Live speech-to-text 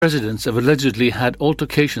Residents have allegedly had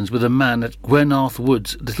altercations with a man at Gwenarth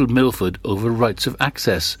Woods, Little Milford, over rights of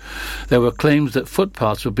access. There were claims that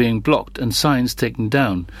footpaths were being blocked and signs taken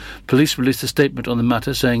down. Police released a statement on the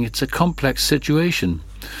matter saying it's a complex situation.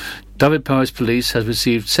 Dyfed-Powys Police has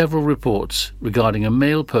received several reports regarding a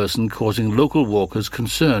male person causing local walkers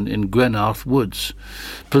concern in Gwenarth Woods.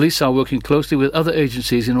 Police are working closely with other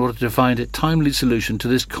agencies in order to find a timely solution to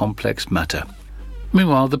this complex matter.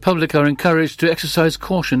 Meanwhile, the public are encouraged to exercise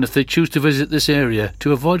caution if they choose to visit this area,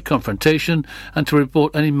 to avoid confrontation and to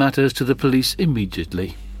report any matters to the police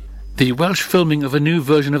immediately. The Welsh filming of a new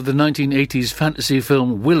version of the 1980s fantasy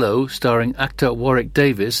film Willow, starring actor Warwick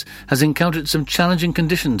Davis, has encountered some challenging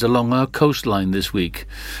conditions along our coastline this week.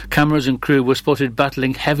 Cameras and crew were spotted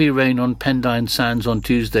battling heavy rain on Pendine Sands on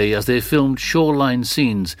Tuesday as they filmed shoreline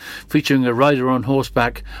scenes featuring a rider on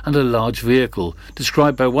horseback and a large vehicle,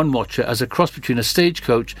 described by one watcher as a cross between a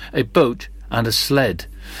stagecoach, a boat and a sled.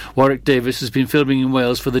 Warwick Davis has been filming in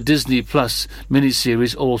Wales for the Disney Plus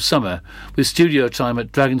miniseries all summer, with studio time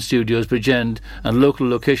at Dragon Studios Bridgend and local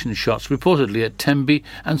location shots reportedly at Tenby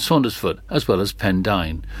and Saundersfoot, as well as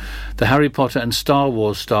Pendine. The Harry Potter and Star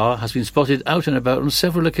Wars star has been spotted out and about on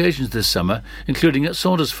several occasions this summer, including at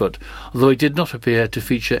Saundersfoot, although he did not appear to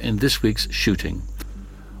feature in this week's shooting.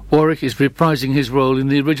 Warwick is reprising his role in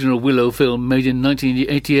the original Willow film made in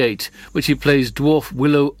 1988, which he plays dwarf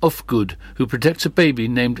Willow Ufgood, who protects a baby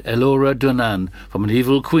named Elora Dunan from an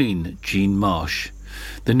evil queen, Jean Marsh.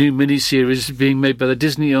 The new mini-series is being made by the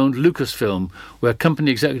Disney-owned Lucasfilm, where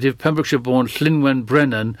company executive Pembrokeshire-born Llynwen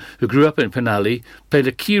Brennan, who grew up in Penally, played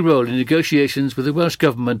a key role in negotiations with the Welsh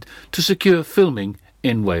Government to secure filming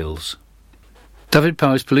in Wales.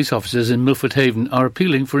 Dyfed-Powys police officers in Milford Haven are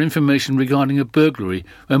appealing for information regarding a burglary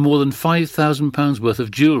where more than £5,000 worth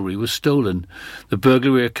of jewellery was stolen. The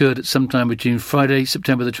burglary occurred at some time between Friday,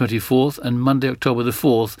 September the 24th and Monday, October the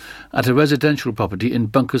 4th at a residential property in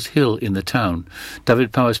Bunkers Hill in the town.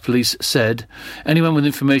 Dyfed-Powys police said, anyone with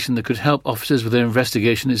information that could help officers with their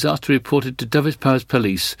investigation is asked to report it to Dyfed-Powys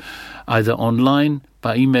Police, either online,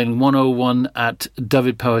 by emailing 101 at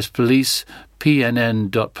Dyfed-Powys Police,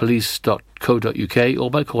 pnn.police.co.uk,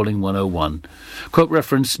 or by calling 101. Quote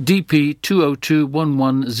reference DP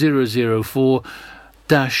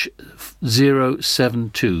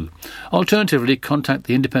 202-11004-072. Alternatively, contact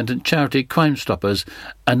the independent charity Crime Stoppers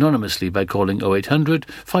anonymously by calling 0800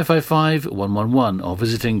 555 111 or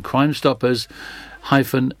visiting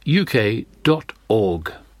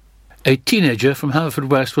crimestoppers-uk.org. A teenager from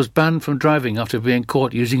Haverfordwest was banned from driving after being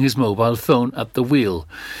caught using his mobile phone at the wheel.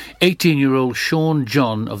 18-year-old Sean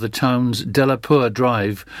John of the town's Delapour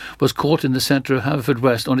Drive was caught in the centre of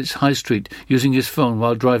Haverfordwest on its high street using his phone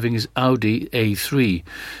while driving his Audi A3.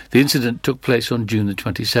 The incident took place on June the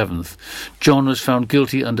 27th. John was found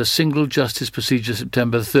guilty under single justice procedure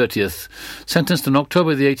September 30th. Sentenced on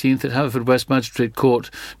October the 18th at Haverfordwest Magistrate Court,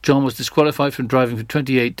 John was disqualified from driving for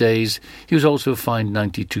 28 days. He was also fined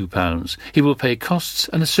 £92. He will pay costs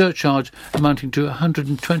and a surcharge amounting to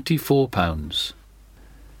 £124.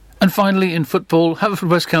 And finally, in football,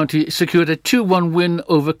 Haverfordwest County secured a 2-1 win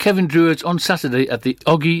over Kevin Druids on Saturday at the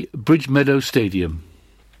Oggy Bridgemeadow Stadium.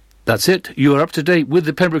 That's it. You are up to date with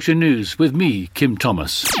the Pembrokeshire News with me, Kim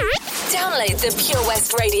Thomas. Download the Pure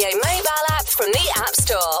West Radio mobile app from the App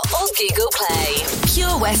Store or Google Play.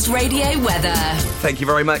 Pure West Radio weather. Thank you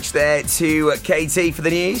very much there to Katie for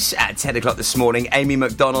the news at 10 o'clock this morning. Amy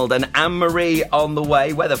McDonald and Anne-Marie on the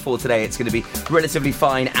way. Weather for today, it's going to be relatively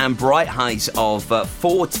fine and bright, highs of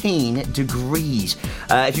 14 degrees.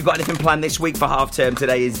 If you've got anything planned this week for half term,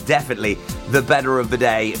 today is definitely the better of the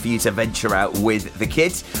day for you to venture out with the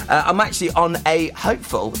kids. I'm actually on a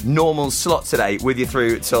hopeful normal slot today with you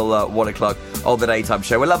through till 1 o'clock on the daytime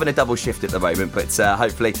show. We're loving a double shift at the moment, but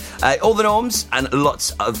hopefully all the norms and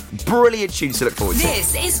lots of brilliant tunes to look forward to.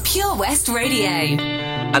 This is Pure West Radio.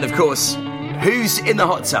 And of course, who's in the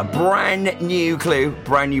hot tub? Brand new clue,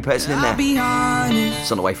 brand new person in there. I'll be honest,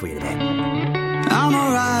 it's on the way for you today. I'm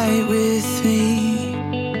alright with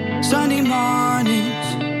me. Sunday mornings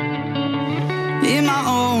in my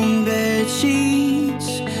own bed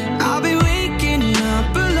sheets. I'll be waking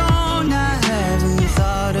up alone. I haven't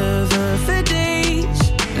thought of her for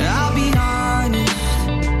days. I'll be honest,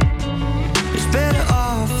 it's better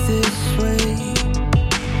off this way.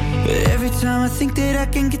 But every time I think that I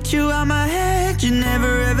can get you out my head, you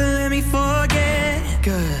never ever let me forget.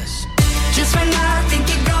 'Cause just when I think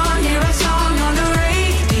you're gone, hear a song on the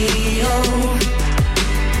radio.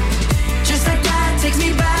 Just like that takes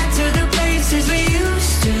me back to the places we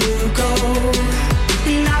used to go.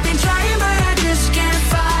 And I've been trying but I just can't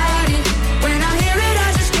fight it. When I hear it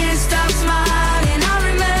I just can't stop smiling. I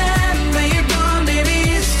remember you're gone, baby,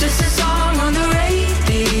 it's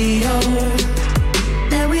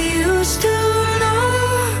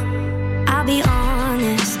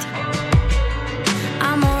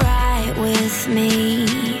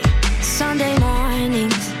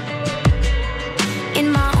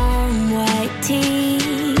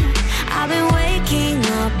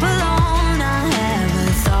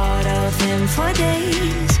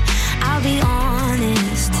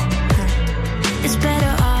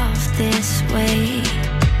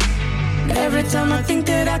every time I think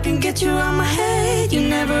that I can get you out my head, you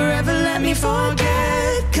never ever let me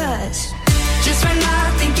forget. Cause just when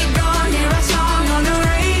I think you're gone, hear a song on the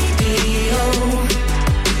radio.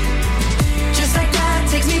 Just like that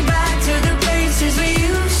takes me back to the places we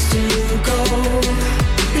used to go.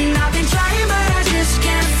 And I've been trying but I just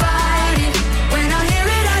can't fight it. When I hear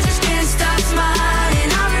it I just can't stop smiling.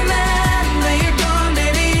 I remember you're gone,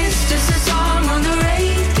 baby, it's just a song on the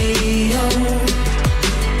radio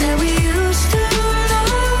that we used to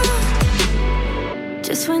know.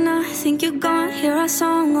 Just when I think you're gone, hear a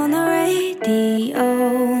song on the radio.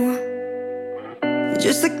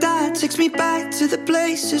 Just like that takes me back to the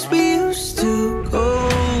places we used to go.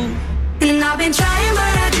 And I've been trying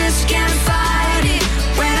but I just can't fight it.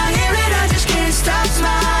 When I hear it I just can't stop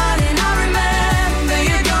smiling. I remember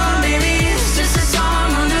you're gone, baby, it's just a song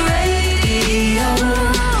on the radio.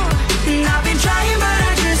 And I've been trying but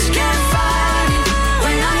I just can't fight it.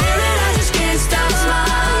 When I hear it I just can't stop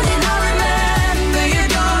smiling. I remember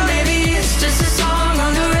you're gone, baby, it's just a song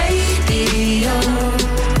on the radio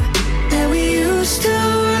that we used to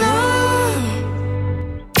know.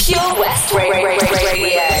 Pure West Radio.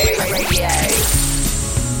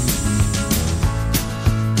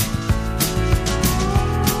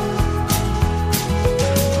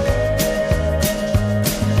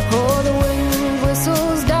 Oh, the wind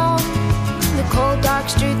whistles down the cold dark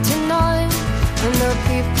street tonight, and the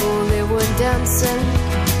people, they were dancing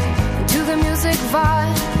to the music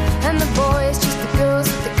vibe, and the boys, just the girls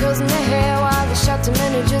with the girls in their hair, while the shouting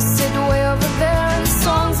men who just sit way over there, and the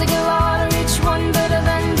songs they get louder, each one better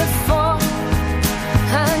than before.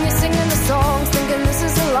 And you're singing the songs, thinking this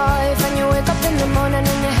is a life. And you wake up in the morning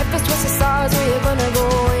and your hip is twisted sides. Where you gonna go,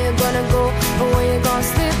 where you gonna go, or where you gonna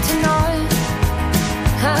sleep tonight?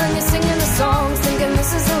 And you're singing the songs, thinking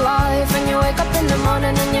this is a life. And you wake up in the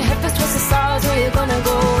morning and your hip is twisted sides. Where you gonna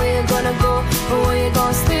go, where you gonna go, or where you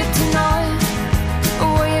gonna sleep tonight?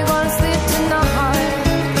 Or where you gonna sleep tonight?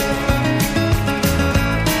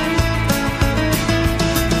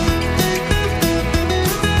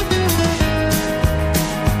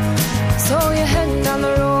 So you're heading down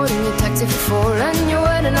the road in your taxi for four, and you're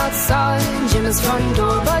waiting outside Jim's front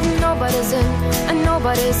door, but nobody's in and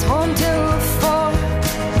nobody's home till 4.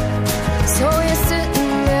 So you're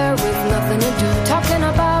sitting there with nothing to do, talking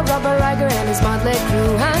about Robert Riger and his motley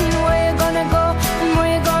crew, and where you gonna go and where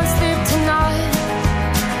you gonna sleep tonight.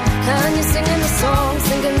 And you're singing the songs,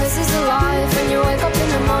 thinking this is a life. And you wake up in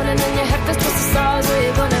the morning and your head feels twisted stars. Where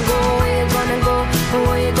you gonna go, where you gonna go, or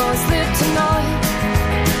where you gonna sleep tonight?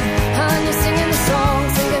 And you're singing the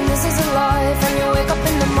songs, thinking this is a life. And you wake up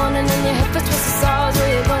in the morning and your head feels twisted stars.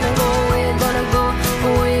 Where you gonna go, where you gonna go,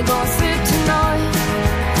 or where you gonna sleep tonight?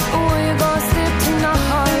 Or where you gonna sleep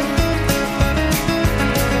tonight?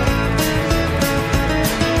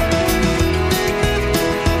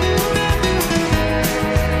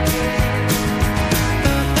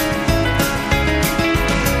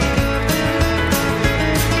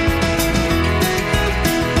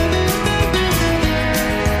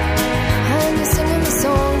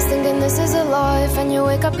 This is a life, and you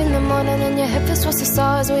wake up in the morning and your head feels twisted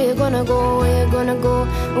stars. Where you gonna go, where you gonna go,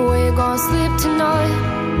 where you gonna sleep tonight?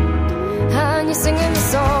 And you're singing the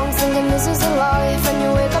song, singing this is a life. And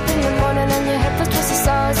you wake up in the morning and your head feels twisted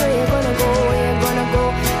stars. Where you gonna go, where you gonna go,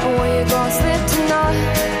 where you gonna sleep tonight?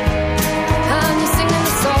 And you're singing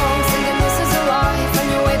the song, singing this is a life. And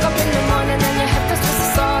you wake up in the morning and your head feels twisted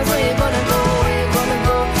stars. Where you gonna go, where you gonna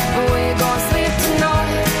go, where you gonna sleep tonight?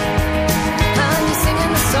 And you're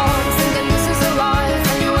singing the song, singing this is a life.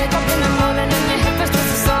 And you wake up in the morning and your head feels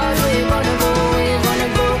twisted stars. Where you gonna go, where you gonna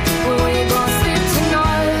go, where you gonna sleep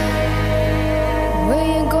tonight? Where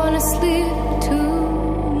you gonna sleep tonight?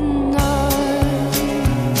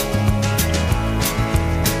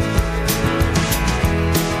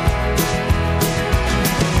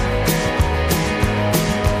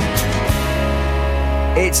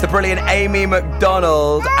 It's the brilliant Amy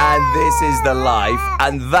McDonald, and this is The Life,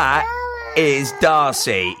 and that is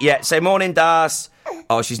Darcy. Yeah, say morning, Darcy.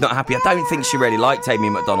 Oh, she's not happy. I don't think she really liked Amy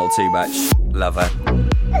McDonald too much. Love her.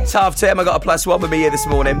 It's half term. I got a +1 with me here this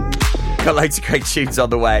morning. Got loads of great tunes on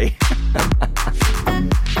the way.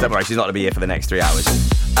 Don't worry, she's not going to be here for the next 3 hours.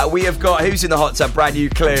 We have got Who's in the Hot Tub, brand new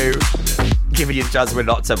clue. Giving you the chance to win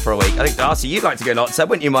a hot tub for a week. I think, Darcy, you'd like to go in a hot tub,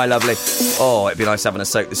 wouldn't you, my lovely? Oh, it'd be nice having a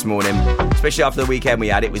soak this morning. Especially after the weekend we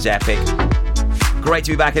had. It was epic. Great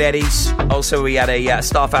to be back at Eddie's. Also, we had a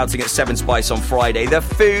staff outing at Seven Spice on Friday. The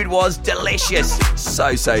food was delicious.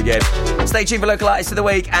 So good. Stay tuned for local artists of the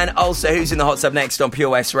week, and also who's in the hot tub next on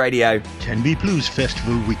Pure West Radio. Tenby Blues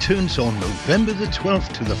Festival returns on November the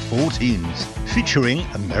 12th to the 14th, featuring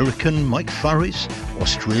American Mike Farris,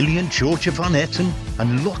 Australian Georgia Van Etten,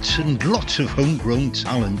 and lots of homegrown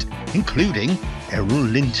talent, including Errol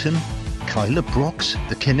Linton, Kyla Brox,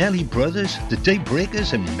 the Kennelly Brothers, the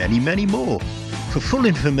Daybreakers, and many more. For full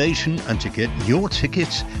information and to get your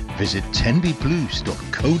tickets, visit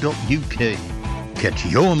tenbyblues.co.uk. Get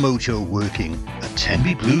your mojo working at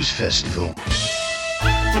Tenby Blues Festival.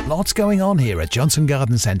 Lots going on here at Johnson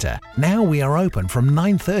Garden Centre. Now we are open from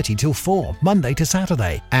 9:30 till 4, Monday to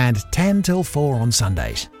Saturday, and 10 till 4 on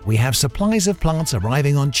Sundays. We have supplies of plants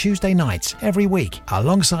arriving on Tuesday nights every week,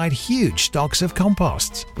 alongside huge stocks of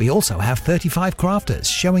composts. We also have 35 crafters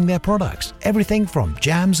showing their products, everything from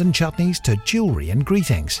jams and chutneys to jewellery and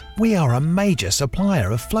greetings. We are a major supplier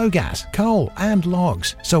of flow gas, coal and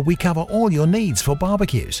logs, so we cover all your needs for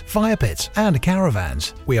barbecues, fire pits and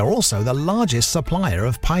caravans. We are also the largest supplier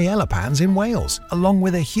of paella pans in Wales, along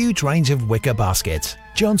with a huge range of wicker baskets.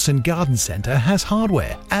 Johnson Garden Centre has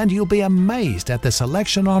hardware, and you'll be amazed at the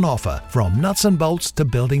selection on offer, from nuts and bolts to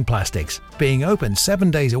building plastics. Being open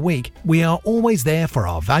 7 days a week, we are always there for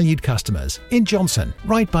our valued customers. In Johnson,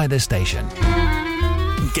 right by the station.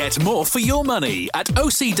 Get more for your money at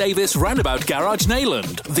OC Davis Roundabout Garage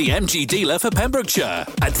Neyland, the MG dealer for Pembrokeshire.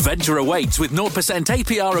 Adventure awaits with 0%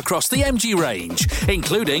 APR across the MG range,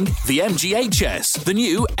 including the MG HS, the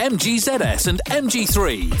new MG ZS and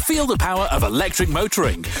MG3. Feel the power of electric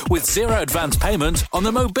motoring with zero advance payment on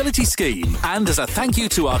the mobility scheme. And as a thank you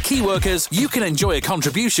to our key workers, you can enjoy a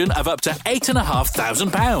contribution of up to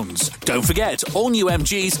 £8,500. Don't forget, all new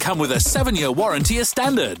MGs come with a 7-year warranty as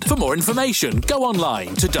standard. For more information, go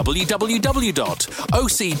online to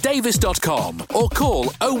www.ocdavis.com or call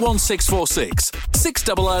 01646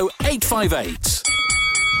 600 858.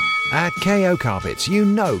 At KO Carpets, you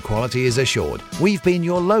know quality is assured. We've been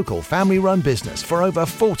your local family-run business for over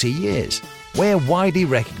 40 years. We're widely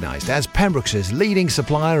recognised as Pembroke's leading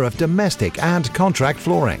supplier of domestic and contract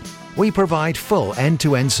flooring. We provide full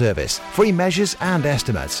end-to-end service, free measures and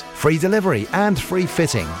estimates, free delivery and free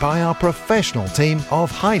fitting by our professional team of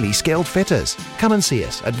highly skilled fitters. Come and see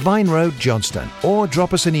us at Vine Road, Johnston, or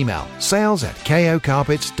drop us an email,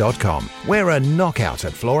 sales@kocarpets.com. We're a knockout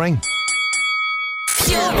at flooring.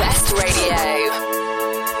 Pure West Radio.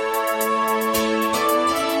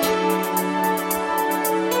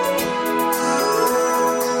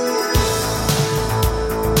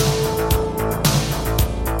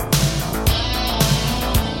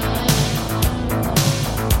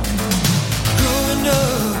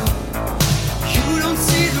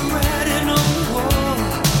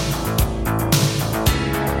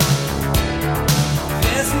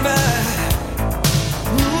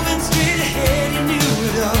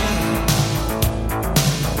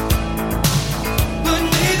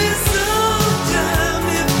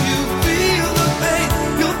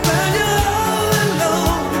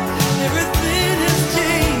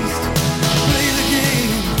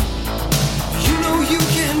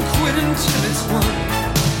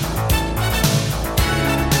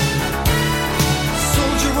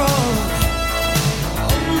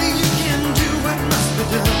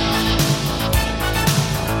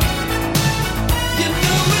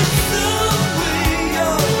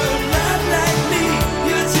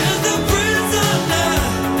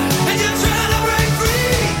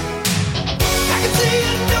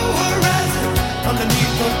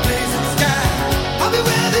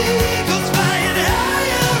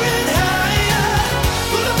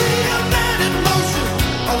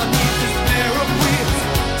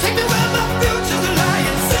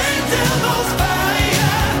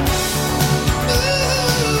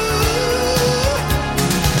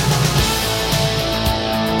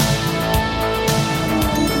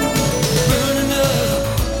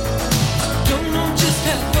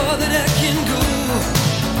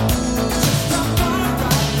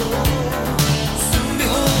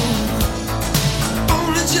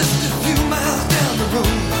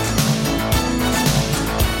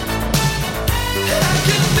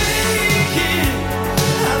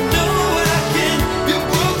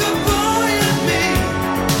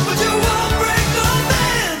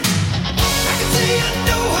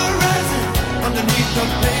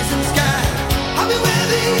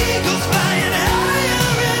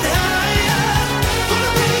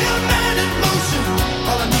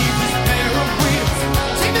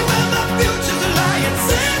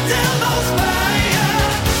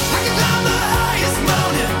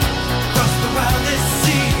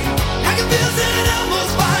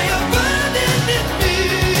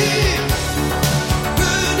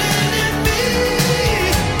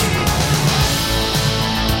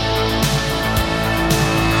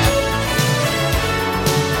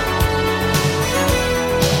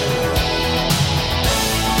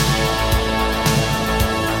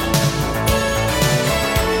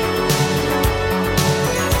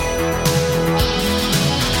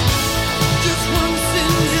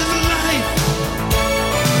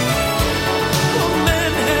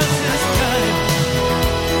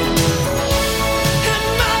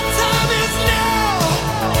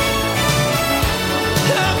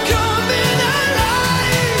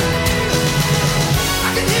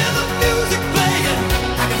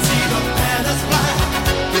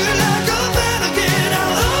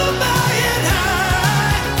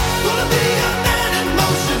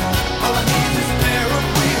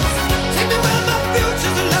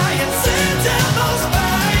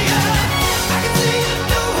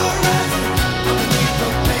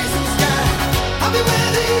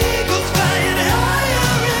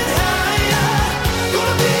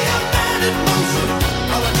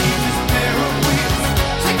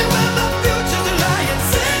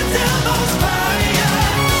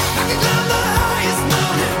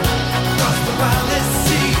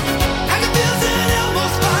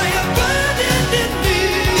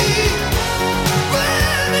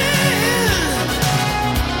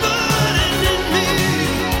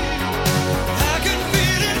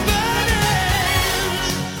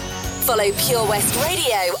 Follow Pure West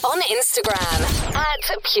Radio on Instagram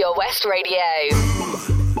at Pure West Radio.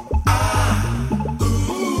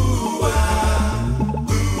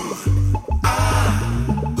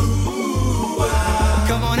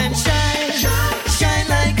 Come on and shine, shine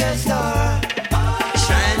like a star,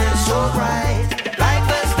 shining so bright, like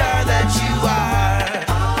the star that you are.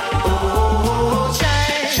 Oh,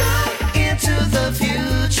 shine into the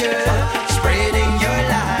future, spreading your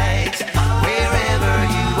light wherever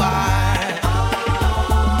you are.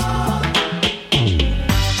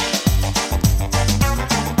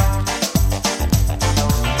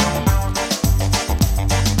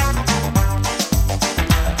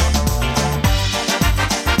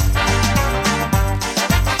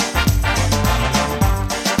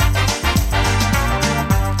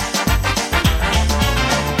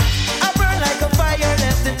 I burn like a fire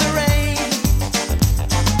left in the rain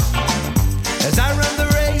as I run the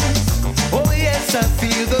race. Oh yes, I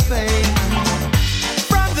feel the pain.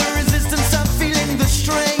 From the resistance, I'm feeling the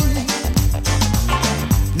strain.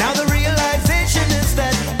 Now the realization is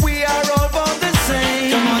that we are all born the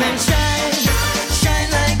same. Come on and shine, shine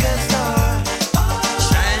like a star,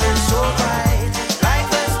 shining so bright, like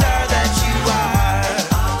the star that you are.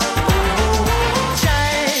 Oh,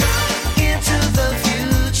 shine into the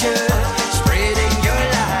future, spreading your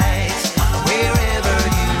light wherever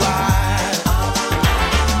you are.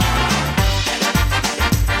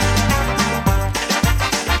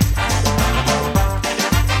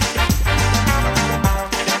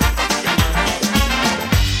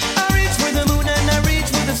 I reach for the moon and I reach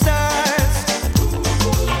for the stars.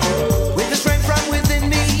 With the strength from within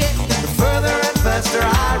me, the further and faster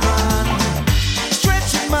I run.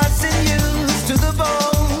 Stretching my sinews to the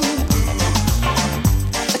bone.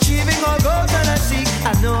 Achieving all goals that I seek,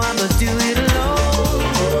 I know I must do it alone.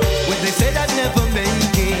 When they said I'd never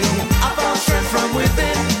make it, I found strength from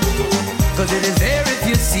within. 'Cause it is there if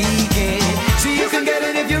you seek it. So you can get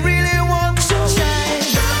it if you really want to. Shine,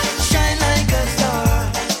 shine like a star,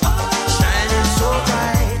 shining so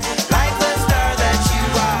bright, like the star that you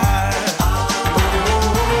are.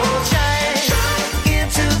 Oh, shine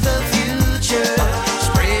into the future,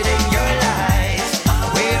 spreading your light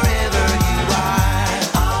wherever you are.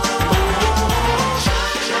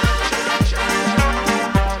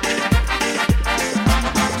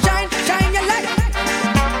 Shine, shine your light.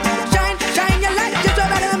 Shine, shine your light. Just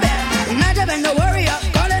over the bed. Not even no warrior.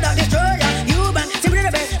 Call it a destroyer. You bang, simply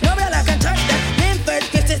the best. Nobody can touch that. Name first,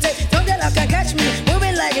 kiss it, say, nobody can catch me.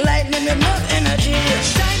 Moving like lightning with more energy.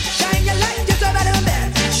 Shine, shine your light. Just over the bed.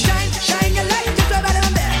 Shine, shine your light. Just over the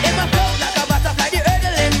bed. In my flow like a butterfly, the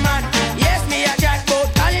hurdling man. Yes, me a jackpot,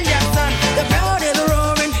 calling their son. The crowd is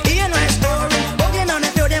roaring, hearing my story. Walking on the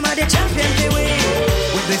field, them are the champion to win.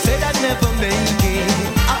 When they said I'd never make it,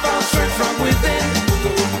 I found strength from within.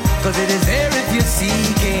 'Cause it is there if you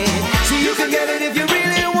seek it. So you can get it if you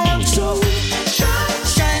really want to.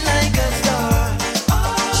 Shine like a star,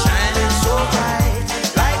 shining so bright,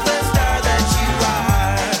 like the star that you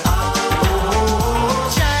are. Oh,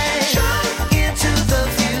 shine into the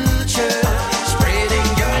future, spreading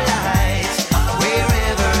your light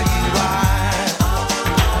wherever you are.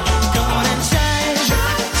 Come on and shine,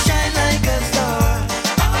 shine like a star,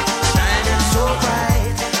 shining so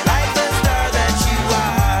bright, like the star that you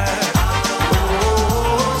are.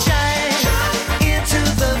 Oh, shine into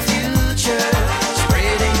the future,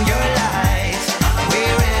 spreading your light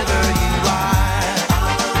wherever you are.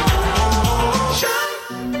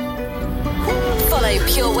 Follow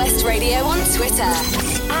Pure West Radio on Twitter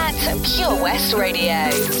at Pure West Radio.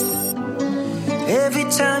 Every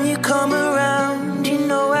time you come around, you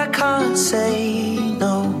know I can't say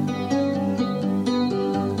no.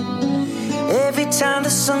 Every time the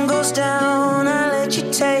sun goes down, I let you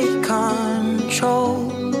take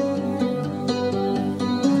control.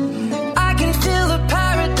 I can feel the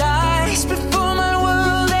paradise before my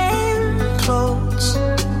world implodes.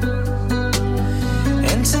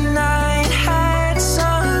 And tonight had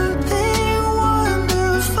something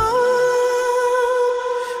wonderful.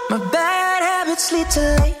 My bad habits lead to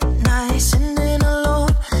late nights and then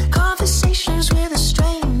alone conversations with a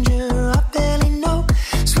stranger I barely know.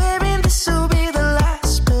 Swearing this will be the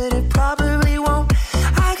last, but it probably won't.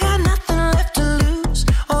 I got nothing left to lose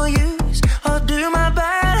or use or do. My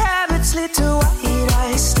bad habits lead to white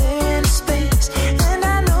eyes stare into space, and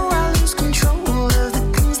I know I lose control of the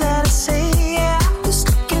things that I say. Yeah, I was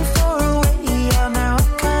looking for a way out, now I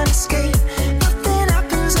can't escape. Nothing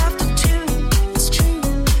happens after two. It's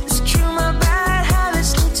true, my bad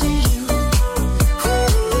habits lead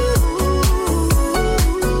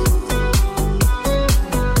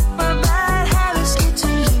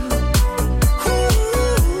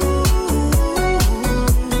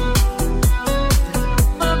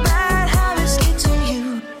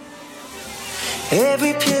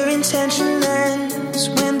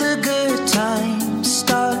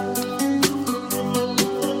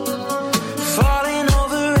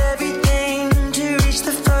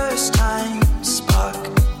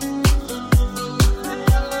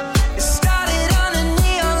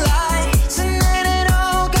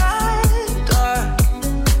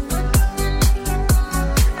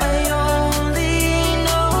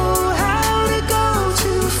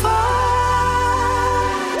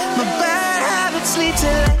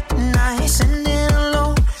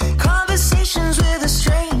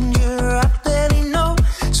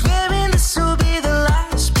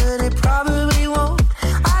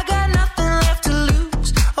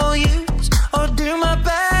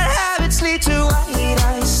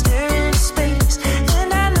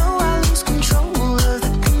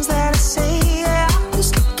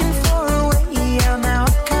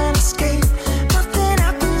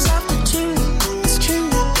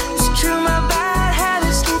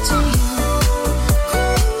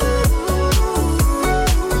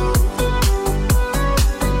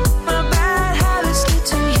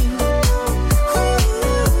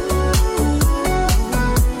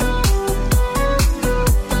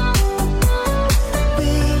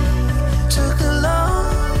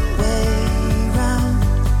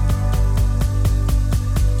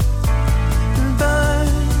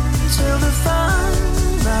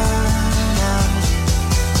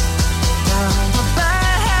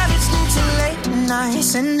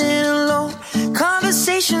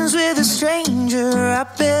I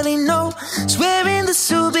barely know. Swearing this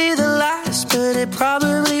will be the last, but it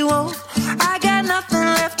probably won't. I got nothing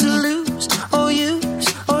left to lose or use,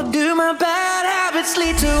 or do my bad habits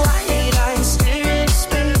lead to white eyes staring into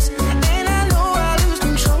space? And I know I lose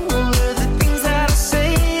control of the things that I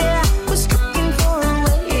say. Yeah, I was looking for a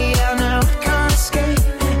way out, now I can't escape.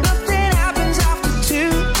 Nothing happens after two.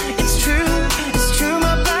 It's true,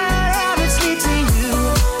 my bad habits lead to you.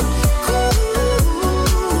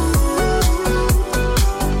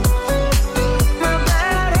 My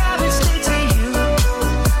bad habits lead to you.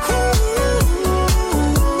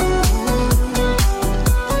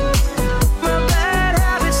 My bad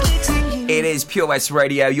habits lead to you. It is Pure West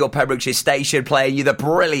Radio, your Pembrokeshire station, playing you the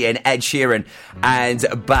brilliant Ed Sheeran and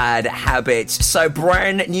Bad Habits. So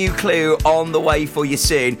brand new clue on the way for you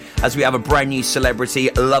soon, as we have a brand new celebrity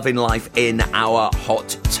loving life in our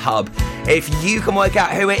hot tub. If you can work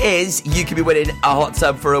out who it is, you could be winning a hot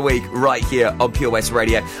tub for a week right here on Pure West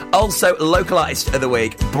Radio. Also, local artist of the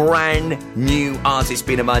week, brand new artist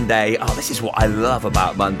being a Monday. Oh, this is what I love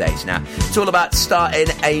about Mondays now. It's all about starting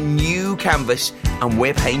a new canvas, and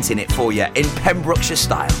we're painting it for you in Pembrokeshire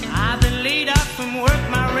style. I've been laid up from work,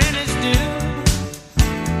 my rent is due.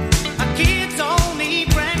 My kids all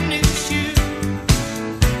need brand new shoes.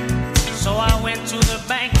 So I went to the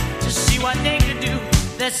bank to see what they could do.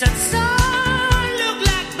 They said, son, look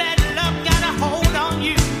like bad luck got a hold on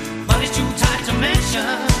you, but it's too tight to mention.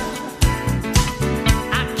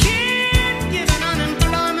 I can't give an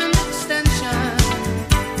unemployment extension,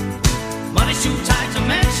 but it's too tight to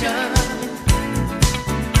mention.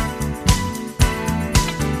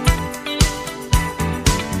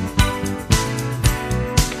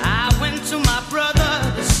 To my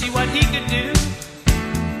brother to see what he could do.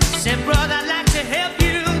 Said, brother, I'd like to help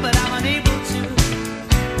you, but I'm unable to.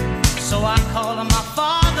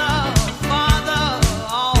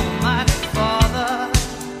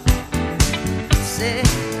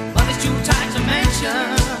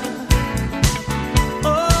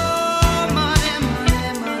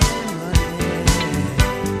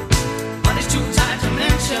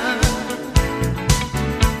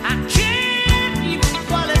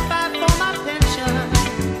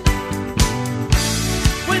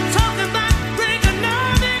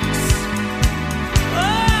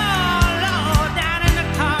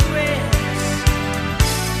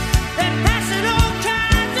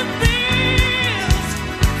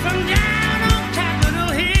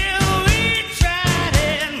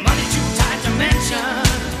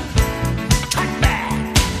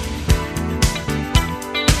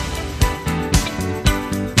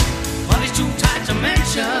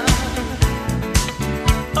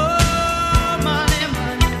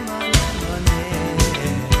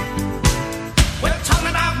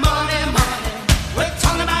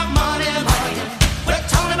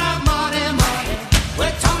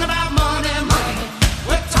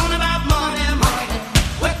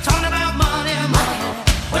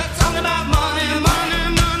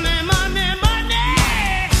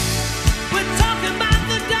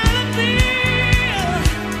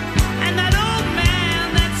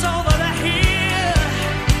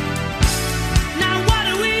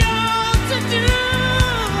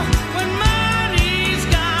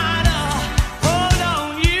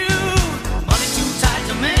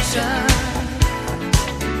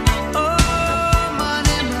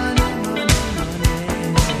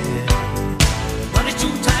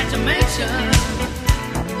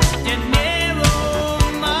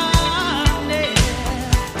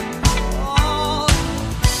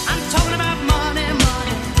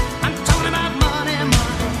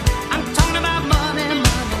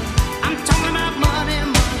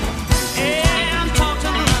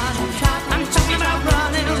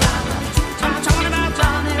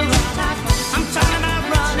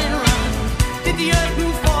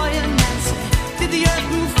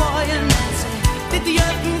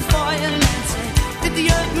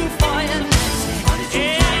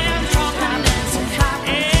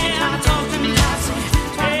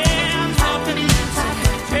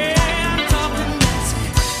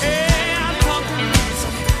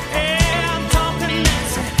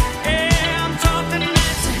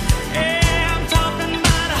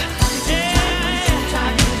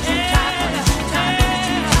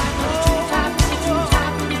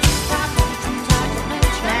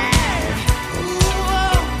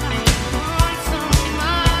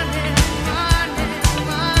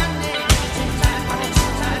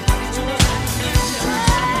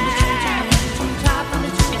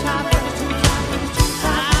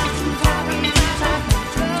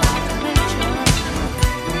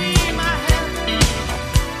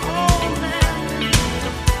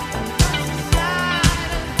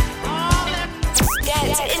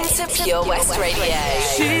 to Pure West Radio.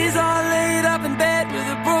 She's all laid up in bed with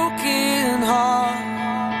a broken heart,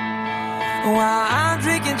 while I'm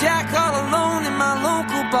drinking Jack all alone in my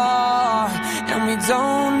local bar. And we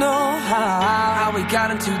don't know how we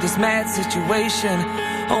got into this mad situation,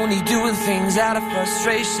 only doing things out of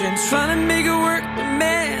frustration, trying to make it work, but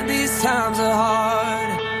man, these times are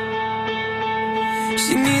hard.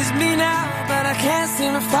 She needs me now, but I can't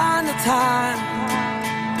seem to find the time.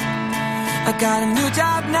 I got a new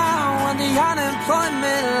job now on the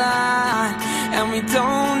unemployment line, and we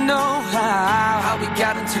don't know how we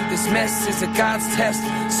got into this mess. It's a God's test.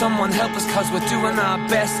 Someone help us, cause we're doing our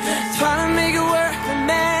best, trying to make it work, but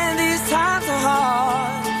man, these times are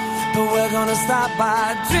hard. But we're gonna stop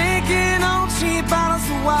by drinking on cheap bottles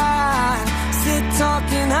of wine, sit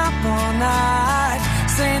talking up all night,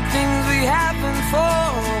 saying things we haven't for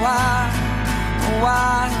a while,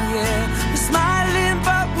 yeah. We're smiling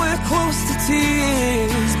but we're close to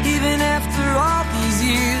tears, even after all these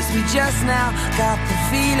years. We just now got the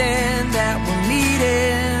feeling that we're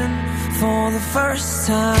meeting for the first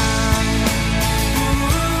time.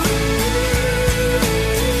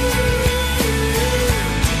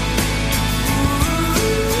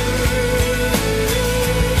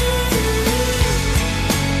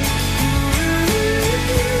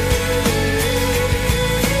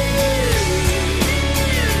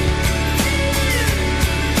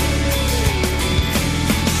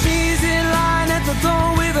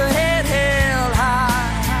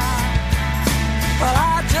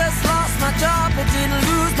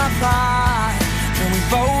 And we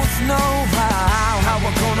both know how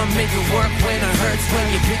we're gonna make it work when it hurts. When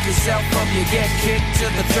you pick yourself up, you get kicked to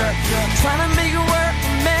the dirt. Trying to make it work,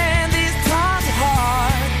 man, these times are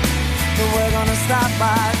hard. But we're gonna stop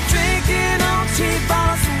by drinking on cheap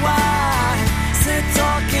bottles of wine, sit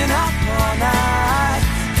talking up all night,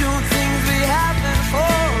 doing things we haven't for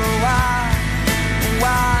a while,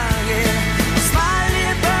 yeah.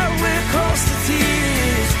 Smiling but we're close to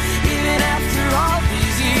tears, even after all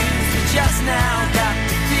these years. We just now got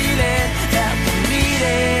the feeling that we're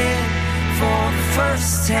meeting for the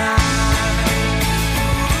first time.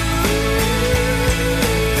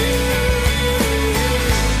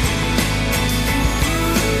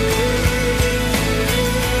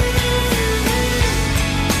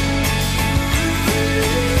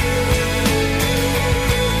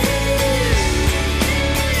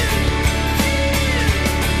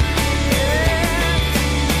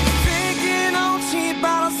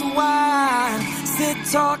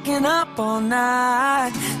 Talking up all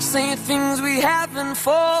night, saying things we haven't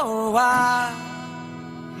for a while.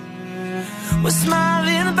 We're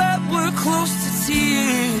smiling but we're close to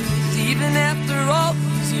tears, even after all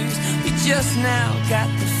these years. We just now got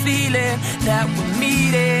the feeling that we're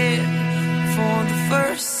meeting for the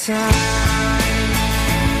first time.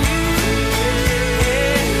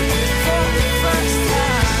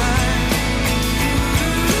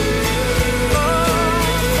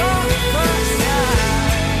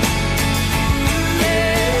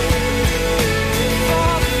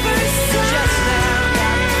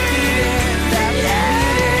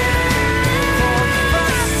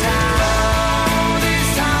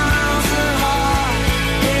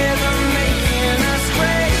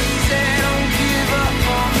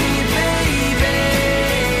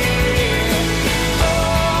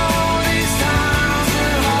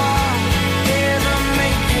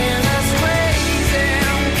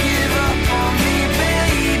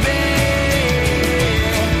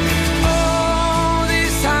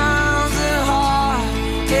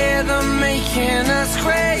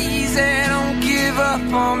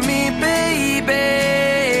 On me, baby.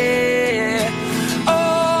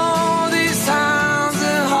 Oh, these times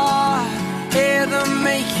are hard. Yeah, they're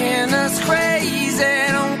making us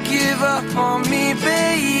crazy. Don't give up on me,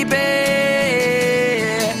 baby.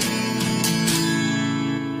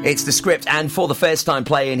 It's The Script, and for the first time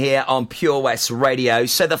playing here on Pure West Radio.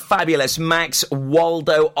 So the fabulous Max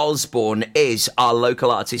Waldo Osborne is our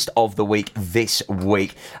local artist of the week this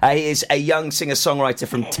week. He is a young singer-songwriter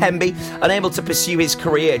from Tenby, unable to pursue his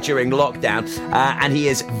career during lockdown, and he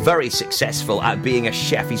is very successful at being a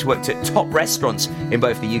chef. He's worked at top restaurants in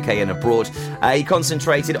both the UK and abroad. He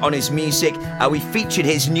concentrated on his music. We featured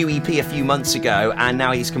his new EP a few months ago, and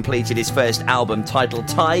now he's completed his first album titled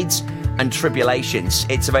Tides and Tribulations.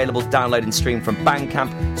 It's available to download and stream from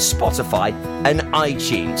Bandcamp, Spotify and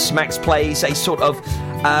iTunes. Max plays a sort of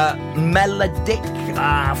melodic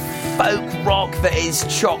folk rock that is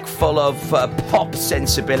chock full of pop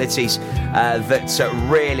sensibilities that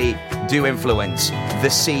really do influence the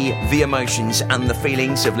sea, the emotions and the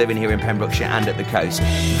feelings of living here in Pembrokeshire and at the coast.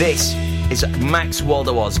 This It's Max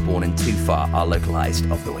Waldo Osborne in Too Far, our localised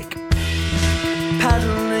of the week.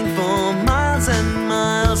 Paddling for miles and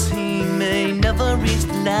miles, he may never reach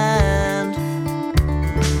the land.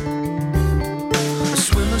 A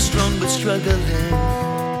swimmer strong but struggling,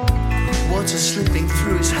 water slipping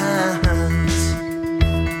through his hands.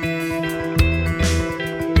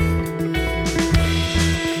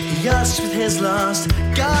 He asks with his last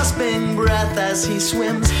gasping breath as he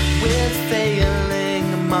swims with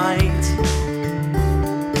failing might,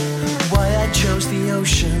 why I chose the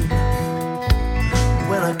ocean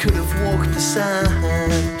when I could have walked the sand.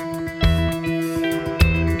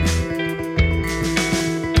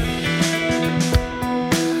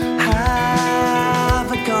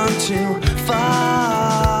 Have I gone too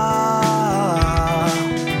far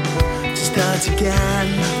to start again?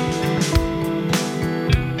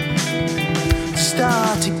 To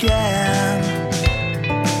start again.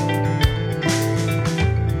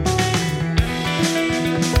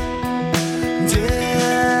 And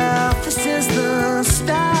if this is the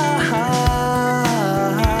start,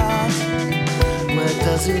 where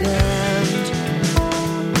does it end?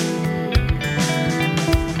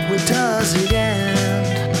 Where does it end?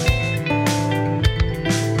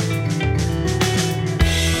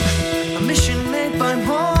 A mission made by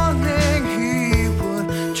morning, he would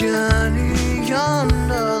journey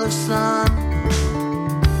under the sun,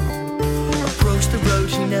 approach the road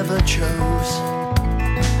he never chose,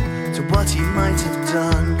 to what he might have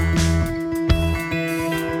done.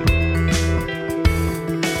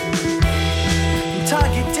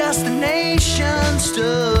 Target destination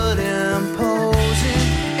stood imposing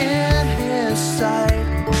in his sight.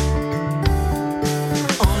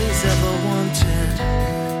 All he's ever wanted,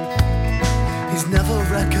 he's never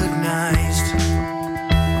recognized.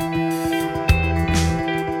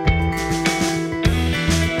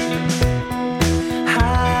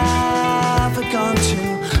 Have I gone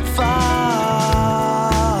too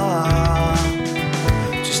far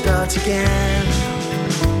to start again?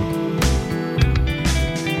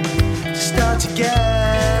 To start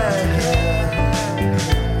again.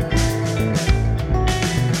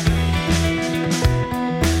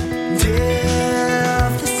 And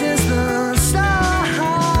if this is the start,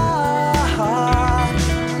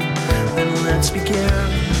 then let's begin.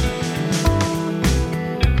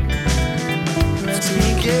 Let's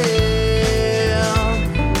begin.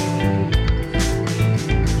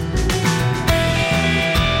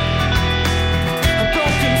 I'm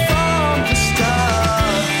broken from the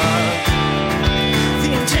start. The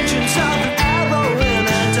intentions of an arrow in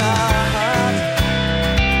a dart,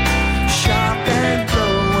 sharp and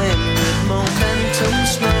glowing with momentum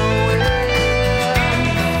slowing.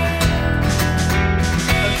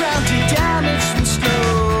 Ground damaged and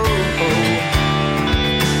slow,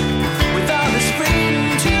 without this freedom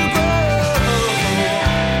to grow.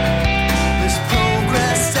 This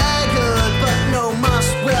progress staggered, but no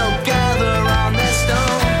must well gather on this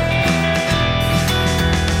stone.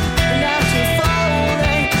 And after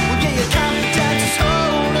folding, we'll get your confidence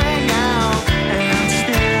holding out and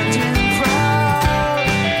standing proud.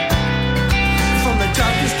 From the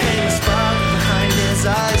darkness came a spark behind his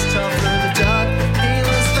eyes, tough through the dark. He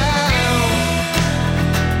was found.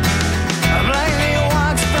 A blindly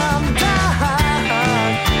walks from God,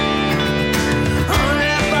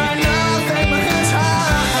 haunted by nothing but his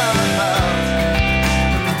heart.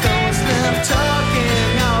 Those left talking,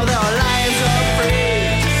 now their lives are free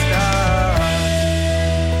to start.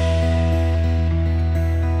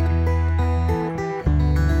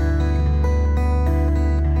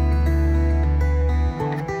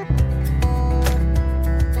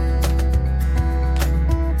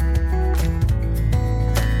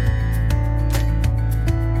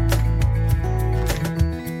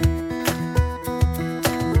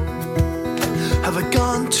 Have I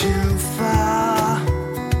gone too far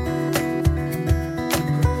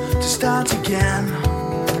to start again?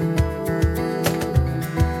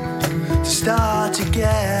 To start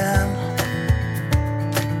again.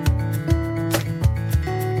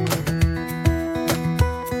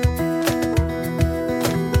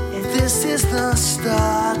 If this is the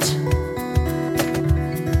start,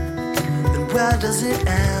 then where does it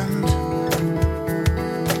end?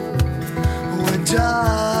 Where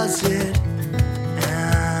does it end?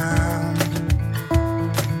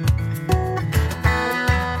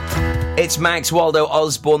 It's Max Waldo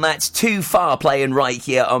Osborne. That's Too Far, playing right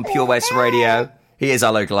here on Pure West Radio. He is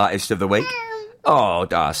our local artist of the week. Oh,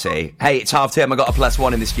 Darcy. Hey, it's half term. I got a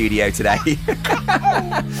 +1 in the studio today.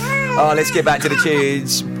 Oh, let's get back to the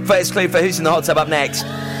tunes. First clue for Who's in the Hot Tub up next. I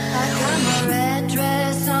got my red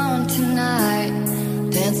dress on tonight,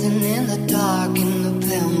 dancing in the dark in the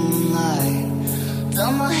pale moonlight.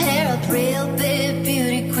 Done my hair up real big,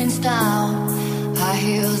 beauty queen style. High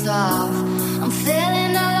heels off, I'm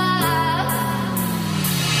feeling alive.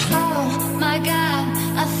 Oh my God,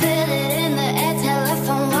 I feel it in the air.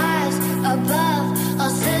 Telephone wires above, all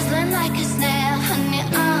sizzling like a snail. Honey,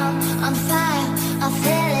 I'm on fire, I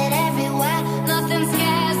feel it everywhere. Nothing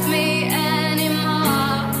scares me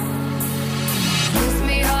anymore. Kiss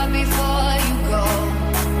me hard before you go.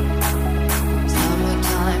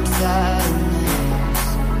 Summertime sadness.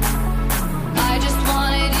 I just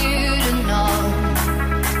wanted you to know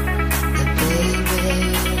that baby,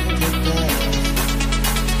 you're there.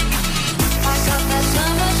 I got that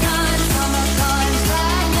summertime sadness.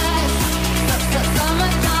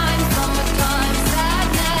 Summertime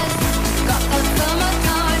sadness. Got that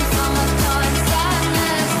summertime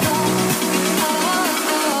sadness. Oh, oh,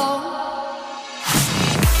 oh.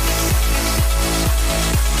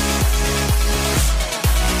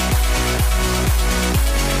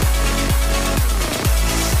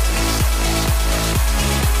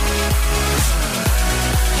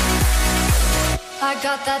 I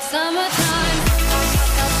got that summertime. I got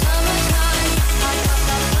that summertime. I got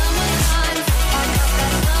that summertime. I got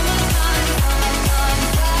that summertime. Summertime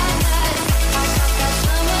sadness. I got that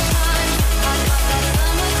summertime. I got that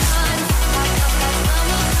summertime. I got that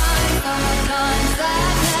summertime. Summertime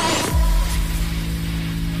sadness.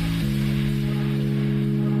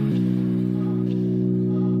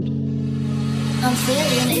 I'm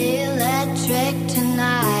feeling electric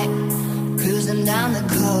tonight. Cruising down the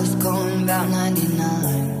coast, going about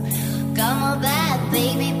 99. Got my bad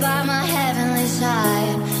baby by my heavenly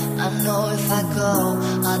side. I know if I go,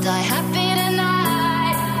 I'll die happy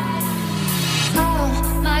tonight. Oh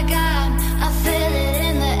my God, I feel it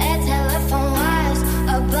in the air. Telephone wires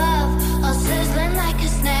above, all sizzling like a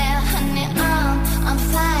snail. Honey, I'm on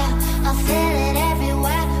fire, I feel it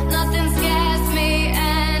everywhere. Nothing scares me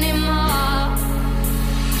anymore.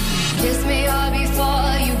 Kiss me hard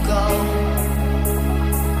before you go.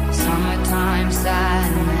 Summertime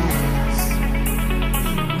sadness.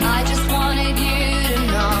 I just wanted you to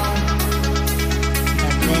know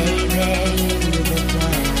that baby, you're the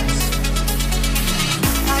best.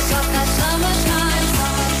 I got that summertime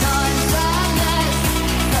sadness.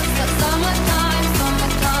 Summertime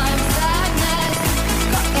sadness.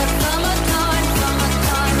 Got that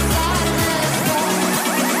summertime sadness. Oh, oh,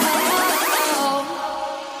 oh.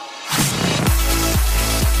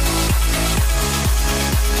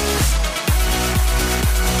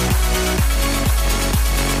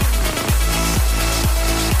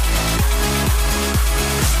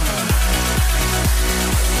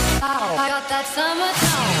 I got that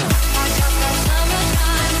summertime. I got that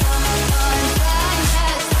summertime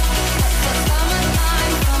sadness. Summertime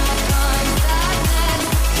sadness.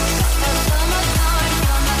 That summertime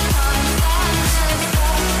sadness.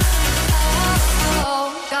 Oh, oh,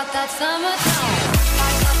 got that summertime.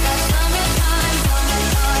 I got that summertime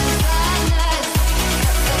sadness.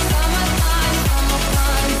 Summertime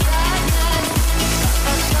sadness.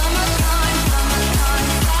 That summertime sadness.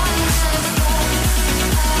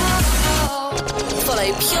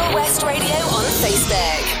 Follow Pure West Radio on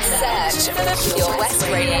Facebook. Search for Pure West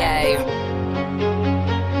Radio.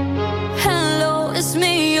 Hello, it's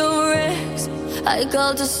me, your ex. I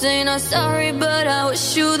called to say not sorry, but I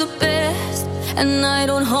wish you the best. And I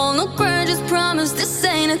don't hold no grudges, promise this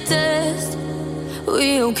ain't a test.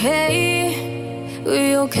 We okay,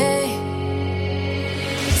 we okay.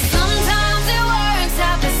 Sometimes it works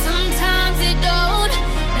out, but sometimes it don't.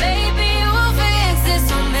 Maybe we'll fix this,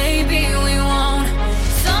 or maybe we won't.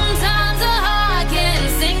 Sometimes a heart can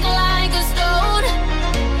sink like a stone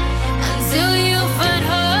until you find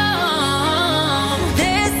home.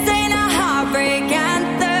 This ain't a heartbreak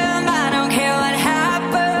anthem. I don't care what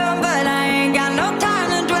happened, but I ain't got no time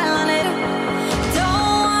to dwell on it.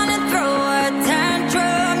 Don't wanna throw a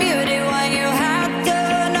tantrum. You did what you had to.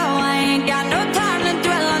 No, I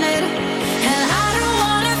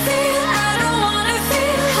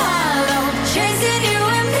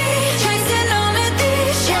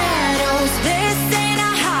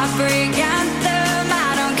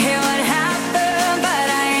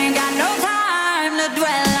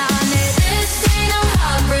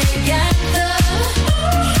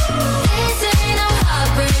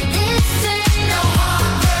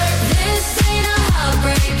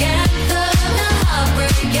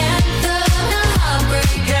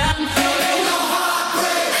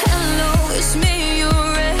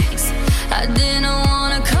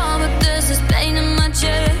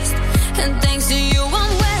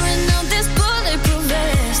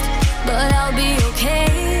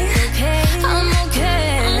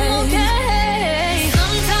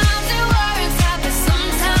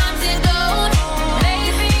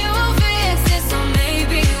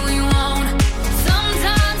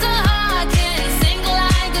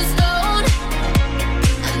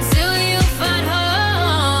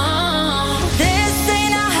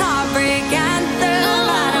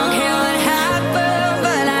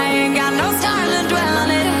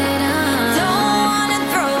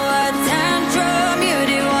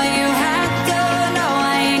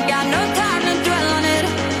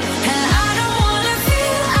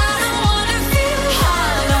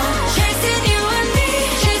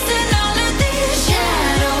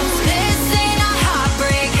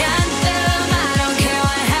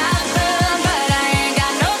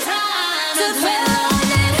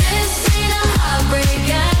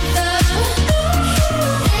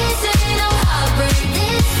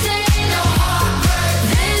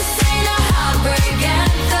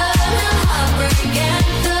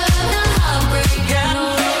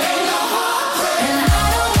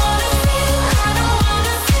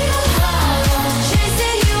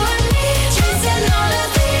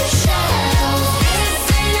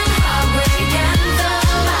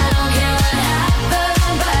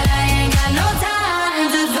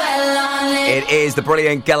is the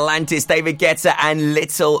brilliant Galantis, David Guetta and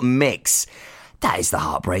Little Mix. That is the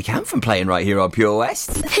Heartbreak Anthem playing right here on Pure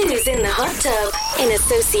West. Who's in the Hot Tub? In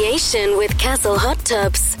association with Castle Hot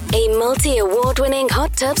Tubs, a multi-award-winning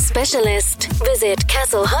hot tub specialist. Visit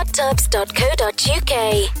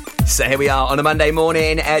castlehottubs.co.uk. So here we are on a Monday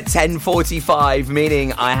morning at 10:45,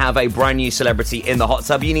 meaning I have a brand new celebrity in the hot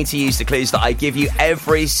tub. You need to use the clues that I give you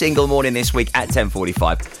every single morning this week at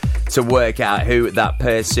 10:45 to work out who that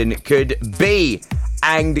person could be.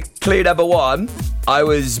 And clue number one, I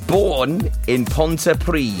was born in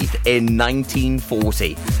Pontypridd in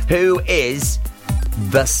 1940. Who is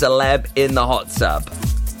the celeb in the hot tub?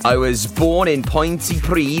 I was born in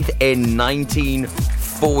Pontypridd in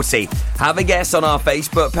 1940. Have a guess on our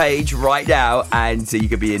Facebook page right now, and you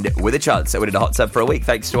could be in with a chance at winning a hot tub for a week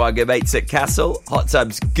thanks to our good mates at Castle Hot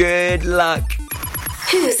Tubs. Good luck.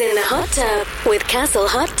 Who's in the Hot Tub? With Castle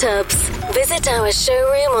Hot Tubs. Visit our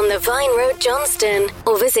showroom on the Vine Road, Johnston,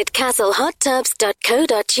 or visit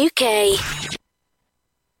castlehottubs.co.uk.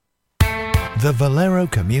 The Valero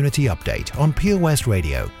Community Update on Pure West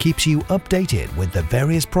Radio keeps you updated with the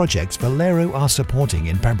various projects Valero are supporting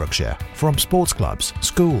in Pembrokeshire, from sports clubs,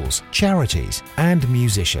 schools, charities and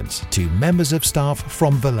musicians to members of staff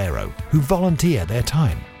from Valero who volunteer their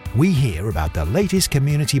time. We hear about the latest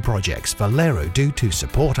community projects Valero do to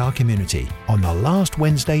support our community on the last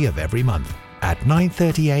Wednesday of every month at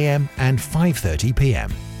 9:30 a.m. and 5:30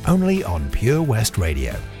 p.m. only on Pure West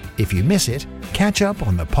Radio. If you miss it, catch up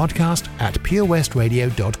on the podcast at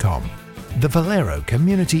purewestradio.com. The Valero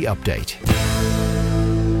Community Update.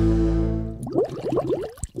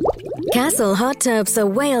 Castle Hot Tubs are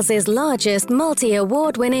Wales's largest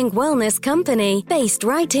multi-award-winning wellness company, based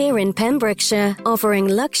right here in Pembrokeshire, offering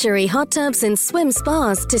luxury hot tubs and swim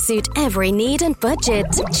spas to suit every need and budget.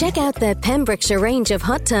 Check out their Pembrokeshire range of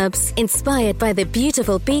hot tubs, inspired by the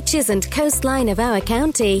beautiful beaches and coastline of our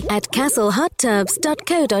county, at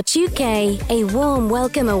castlehottubs.co.uk. A warm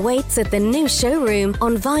welcome awaits at the new showroom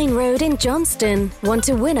on Vine Road in Johnston. Want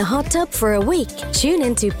to win a hot tub for a week? Tune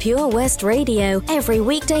into Pure West Radio every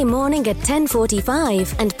weekday morning at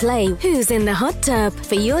 10:45 and play Who's in the Hot Tub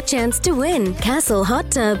for your chance to win. Castle Hot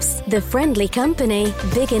Tubs, the friendly company,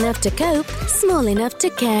 big enough to cope, small enough to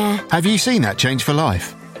care. Have you seen that Change for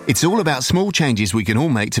Life? It's all about small changes we can all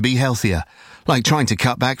make to be healthier, like trying to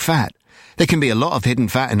cut back fat. There can be a lot of hidden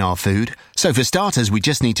fat in our food, so for starters we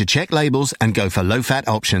just need to check labels and go for low-fat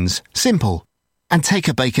options. Simple. And take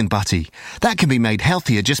a bacon butty. That can be made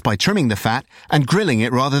healthier just by trimming the fat and grilling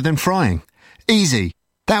it rather than frying. Easy.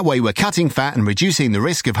 That way we're cutting fat and reducing the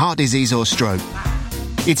risk of heart disease or stroke.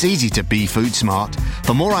 It's easy to be food smart.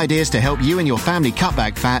 For more ideas to help you and your family cut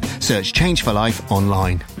back fat, search Change for Life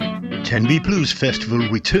online. Tenby Blues Festival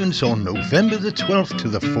returns on November the 12th to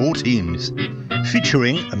the 14th,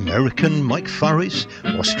 featuring American Mike Farris,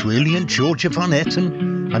 Australian Georgia Van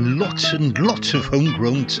Etten, and lots of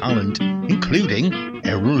homegrown talent, including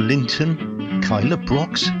Errol Linton, Kyla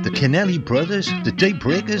Brox, the Kennelly Brothers, the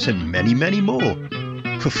Daybreakers, and many, many more.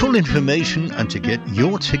 For full information and to get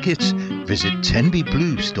your tickets, visit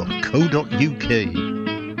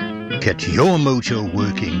tenbyblues.co.uk. Get your mojo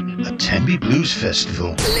working at Tenby Blues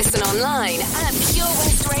Festival. Listen online at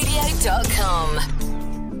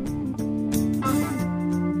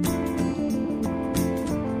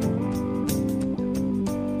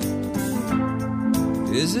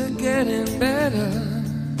Is it getting better?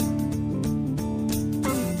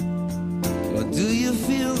 Or do you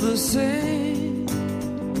feel the same?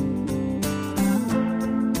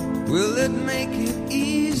 Will it make it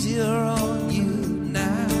easier on you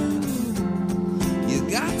now? You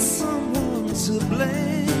got someone to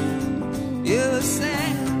blame. You're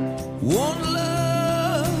sad. One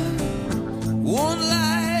love, one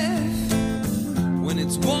life. When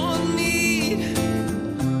it's one need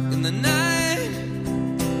in the night,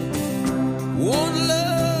 one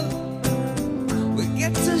love, we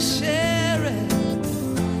get to share it.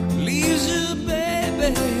 Leaves you,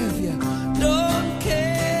 baby, if you don't care.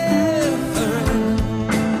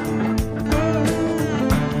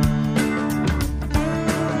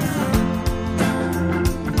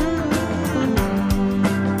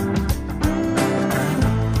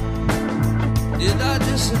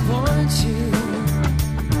 Disappoint you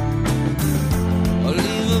or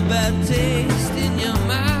leave a bad taste in your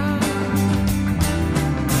mouth.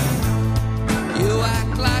 You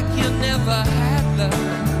act like you never had love,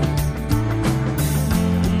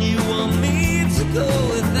 and you want me to go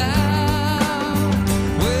without.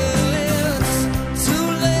 Well, it's too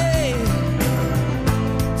late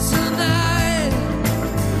tonight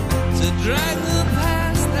to drag the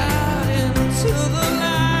past out into the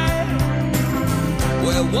night.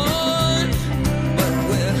 Where one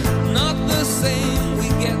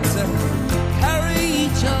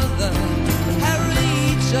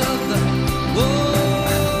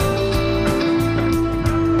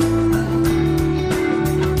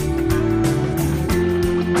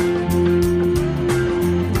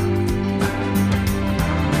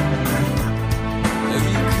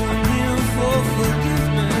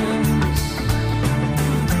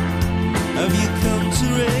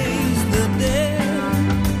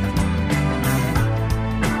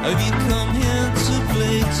we come here to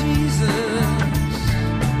play Jesus.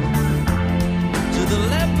 To the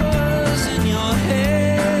lepers in your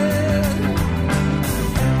head,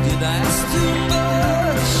 did I ask too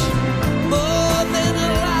much? More than a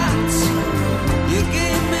lot. You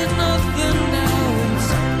gave me nothing, now it's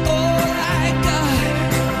all I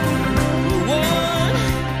got. One,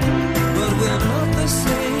 but we're not the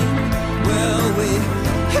same. Well, we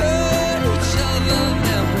hurt each other,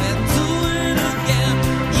 then we're doing it again.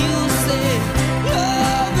 You say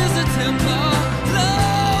love is a temper,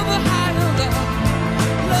 love a higher love.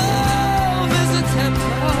 Love is a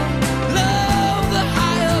temper, love the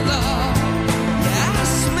higher love. You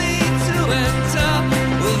asked me to enter,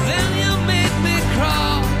 well then you made me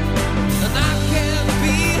crawl, and I can't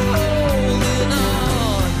be holding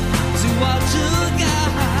on to what you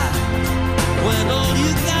got when all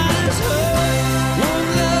you got is hurt. One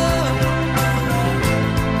love,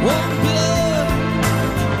 one blood,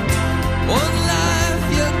 one life.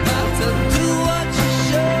 You got to do what you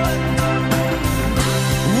should.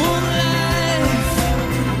 One life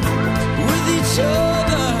with each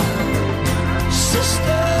other,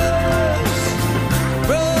 sisters,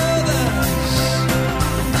 brothers.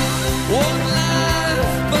 One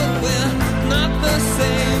life, but we're not the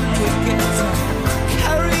same. We get to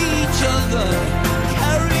carry each other,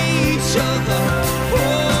 carry each other.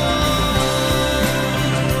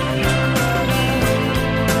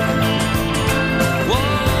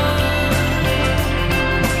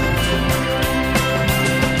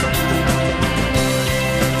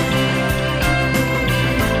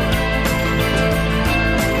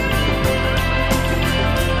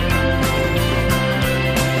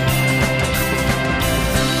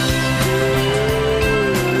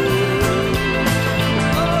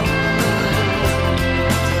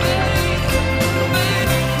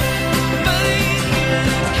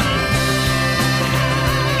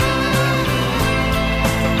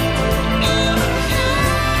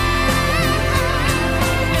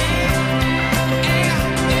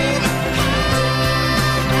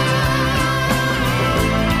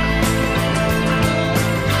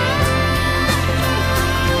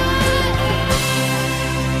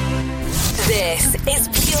 This is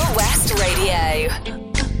Pure West Radio.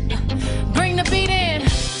 Bring the beat in.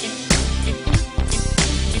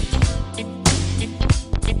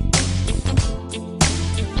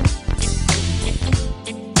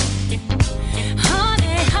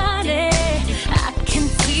 Honey, honey, I can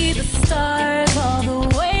see the stars all the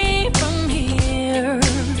way from here.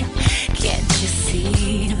 Can't you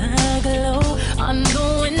see the glow on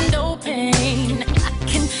the window pane? I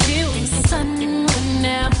can feel the sun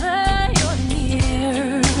whenever you're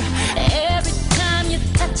near. Every time you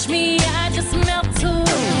touch me, I just melt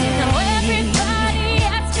away. Now everybody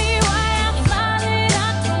asks me why I'm smiling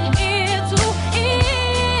out from ear to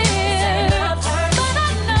ear, but I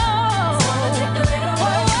know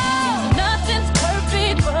nothing's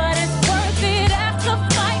perfect, but it's worth it after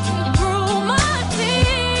fighting through my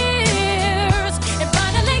tears. And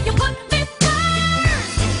finally you put me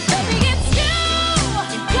first. Baby, it's you.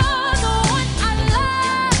 You're the one I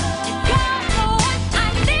love. You're the one I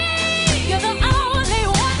need. You're the only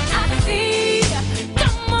one I see.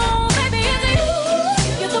 Come on, baby, it's you.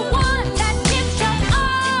 You're the one that gives your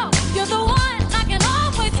all. You're the one I can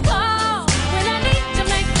always call when I need to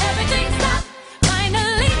make everything stop.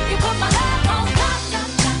 Finally, you put my love on top.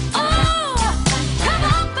 Oh, come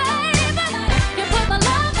on, baby. You put my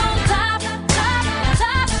love on top, top,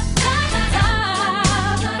 top, top,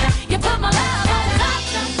 top. You put my love on top.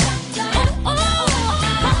 Oh,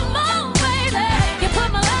 come on, baby. You put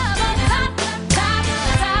my love on top, top,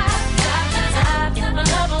 top, top, top. My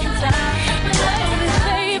love on top.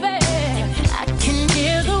 Baby, I can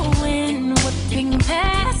hear the wind whipping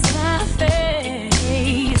past my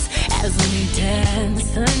face as we dance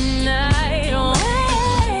the night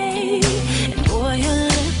away. And boy, your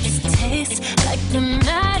lips taste like the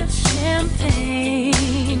night of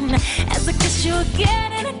champagne as I kiss you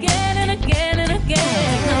again and again and again and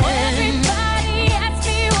again. Now everybody asks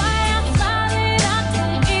me why I'm smiling out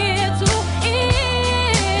from ear to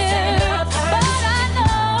ear, but I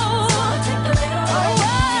know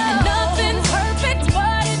nothing's perfect,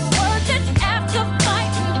 but it's worth it after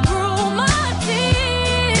fighting through my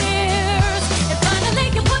tears. And finally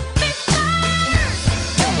you put me first.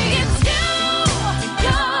 Baby, it's you.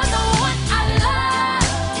 You're the one I love.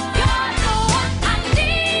 You're the one I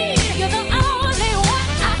need. You're the only one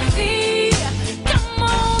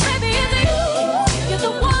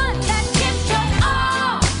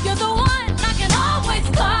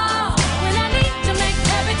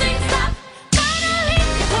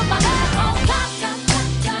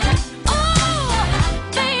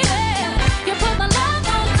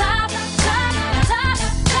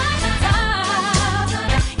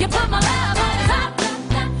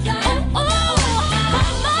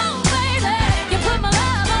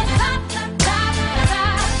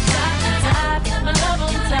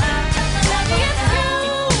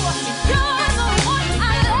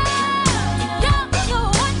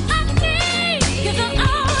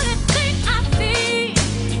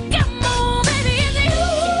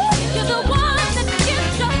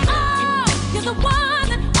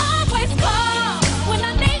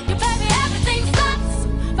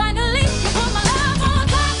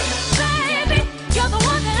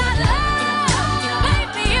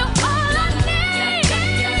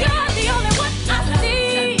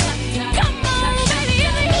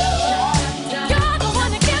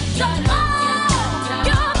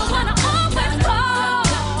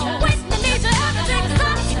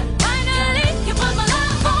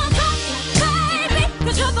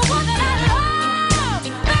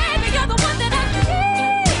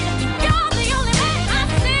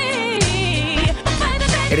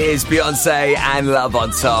is Beyonce and Love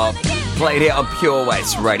on Top. Played it on Pure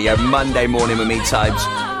West Radio, Monday morning with me, Tobes.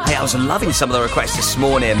 Hey, I was loving some of the requests this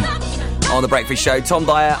morning on The Breakfast Show. Tom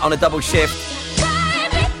Dyer on a double shift.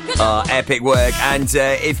 Epic work. And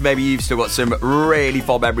if maybe you've still got some really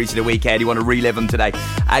fond memories of the weekend, you want to relive them today,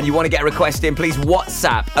 and you want to get a request in, please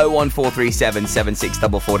WhatsApp 01437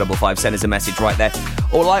 764455. Send us a message right there.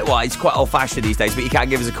 Or likewise, quite old-fashioned these days, but you can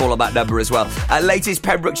give us a call on that number as well. Latest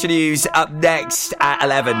Pembrokeshire news up next at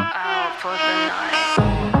 11.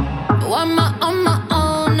 On my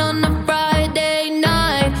own on a Friday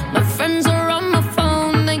night. My friends are on my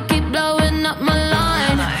phone, they keep blowing up my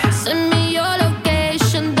line. Send me your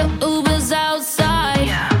location, the Uber's outside.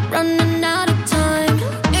 Running out of time.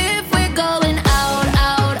 If we're going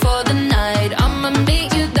out for the night, I'ma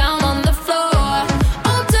meet you down on the floor.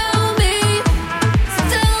 Oh, tell me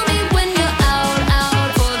when you're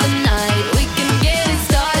out for the night. We can get it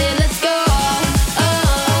started, let's go.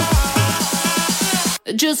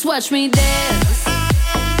 Just watch me dance.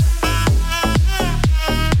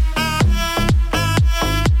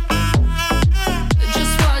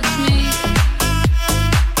 Just watch me.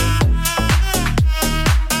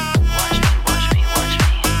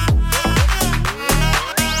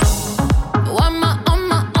 On my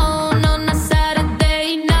own on a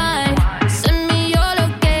Saturday night. Send me your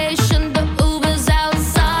location, the Uber's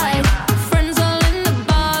outside. Friends all in the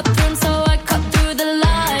bathroom, so I cut through the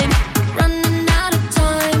line. Running out of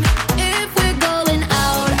time. If we're going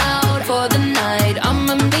out for the night,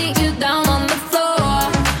 I'ma meet you down on the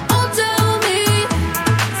floor. Oh, tell me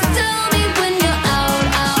when you're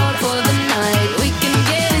out for the night. We can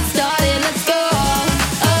get it started, let's go.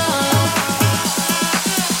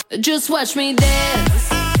 Just watch me dance.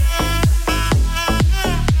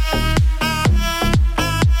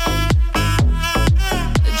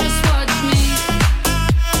 Just watch me.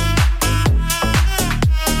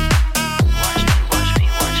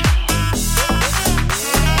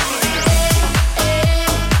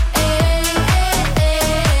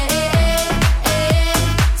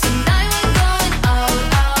 Tonight we're going out.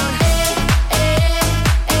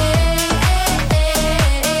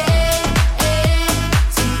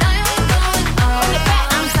 Tonight we're going out.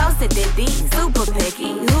 I'm so sedity, super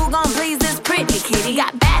picky. Who gon' please this pretty kitty?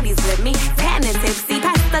 Got baddies with me, tan and tipsy.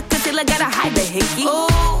 Pass the concealer, gotta hide the hickey. Ooh,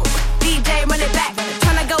 DJ run it back.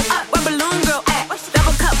 Tryna go up where Balloon Girl at.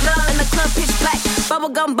 Double cup love in the club, pitch black.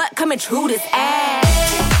 Bubblegum butt coming true this ass.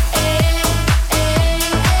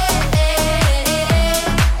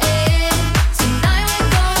 Tonight we're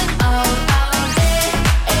going out.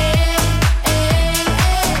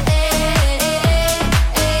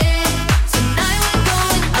 Tonight we're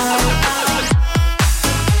going out.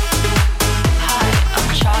 Hi, I'm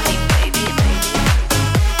Charlie, baby.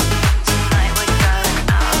 Tonight we're going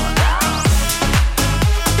out.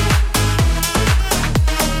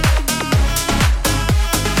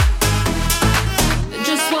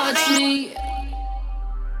 Just watch me.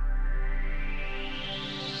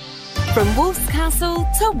 From Wolf's Castle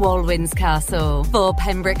to Walwyn's Castle. For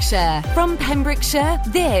Pembrokeshire. From Pembrokeshire,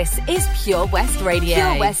 this is Pure West Radio.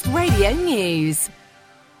 Pure West Radio News.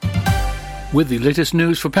 With the latest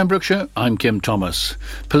news for Pembrokeshire, I'm Kim Thomas.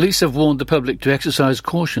 Police have warned the public to exercise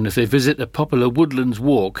caution if they visit a popular woodlands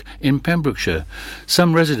walk in Pembrokeshire.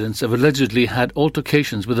 Some residents have allegedly had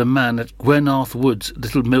altercations with a man at Gwenarth Woods,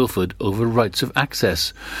 Little Milford, over rights of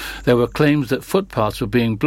access. There were claims that footpaths were being blocked